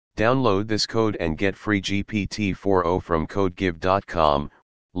Download this code and get free GPT-4o from codegive.com,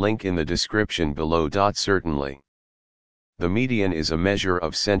 link in the description below. Certainly. The median is a measure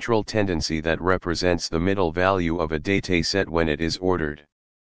of central tendency that represents the middle value of a dataset when it is ordered.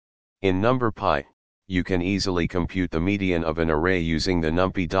 In NumPy, you can easily compute the median of an array using the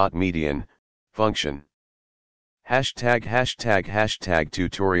numpy.median function. Hashtag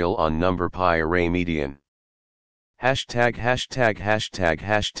tutorial on NumPy array median. Hashtag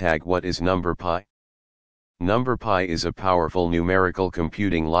what is NumPy? NumPy is a powerful numerical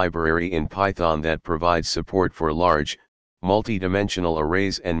computing library in Python that provides support for large, multi-dimensional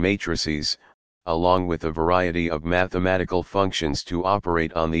arrays and matrices, along with a variety of mathematical functions to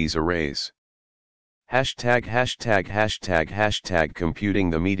operate on these arrays. Hashtag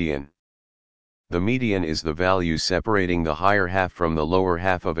computing the median. The median is the value separating the higher half from the lower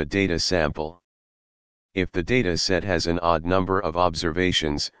half of a data sample. If the data set has an odd number of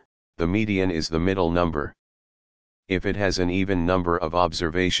observations, the median is the middle number. If it has an even number of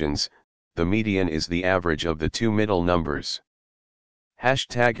observations, the median is the average of the two middle numbers.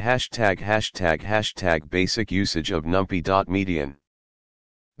 Hashtag basic usage of numpy.median.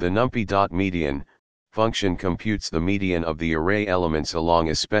 The numpy.median function computes the median of the array elements along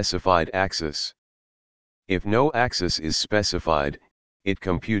a specified axis. If no axis is specified, it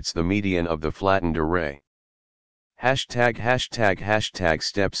computes the median of the flattened array. Hashtag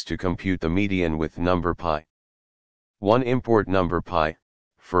steps to compute the median with NumPy. 1. Import NumPy.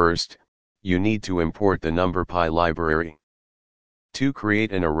 First, you need to import the NumPy library. 2.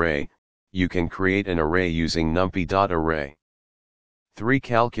 Create an array. You can create an array using numpy.array. 3.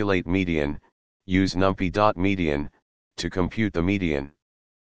 Calculate median. Use numpy.median to compute the median.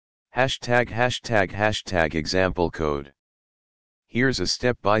 Hashtag example code. Here's a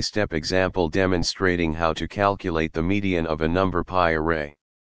step-by-step example demonstrating how to calculate the median of a NumPy array.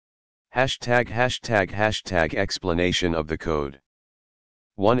 Hashtag explanation of the code.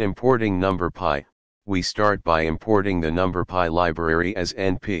 1. Importing NumPy. We start by importing the NumPy library as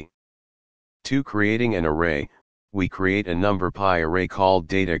np. 2. Creating an array. We create a NumPy array called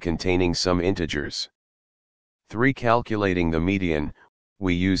data containing some integers. 3. Calculating the median.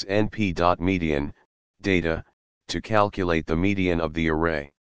 We use np.median, data, to calculate the median of the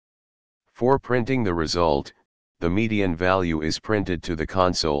array. 4. Printing the result. The median value is printed to the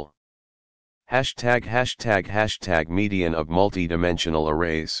console. Hashtag median of multi-dimensional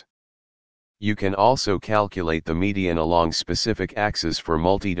arrays. You can also calculate the median along specific axes for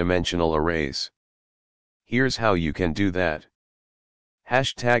multi-dimensional arrays. Here's how you can do that.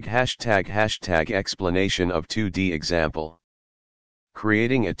 Hashtag explanation of 2D example.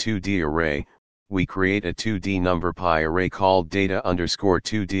 Creating a 2D array, we create a 2D NumPy array called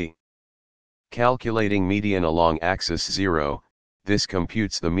data_2D. Calculating median along axis 0, this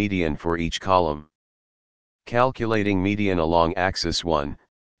computes the median for each column. Calculating median along axis 1,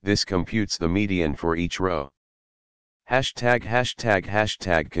 this computes the median for each row.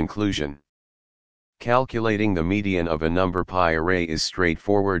 Hashtag conclusion. Calculating the median of a NumPy array is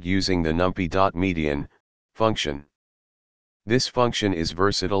straightforward using the numpy.median function. This function is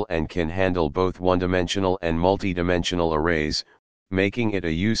versatile and can handle both one-dimensional and multi-dimensional arrays, making it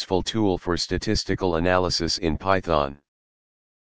a useful tool for statistical analysis in Python.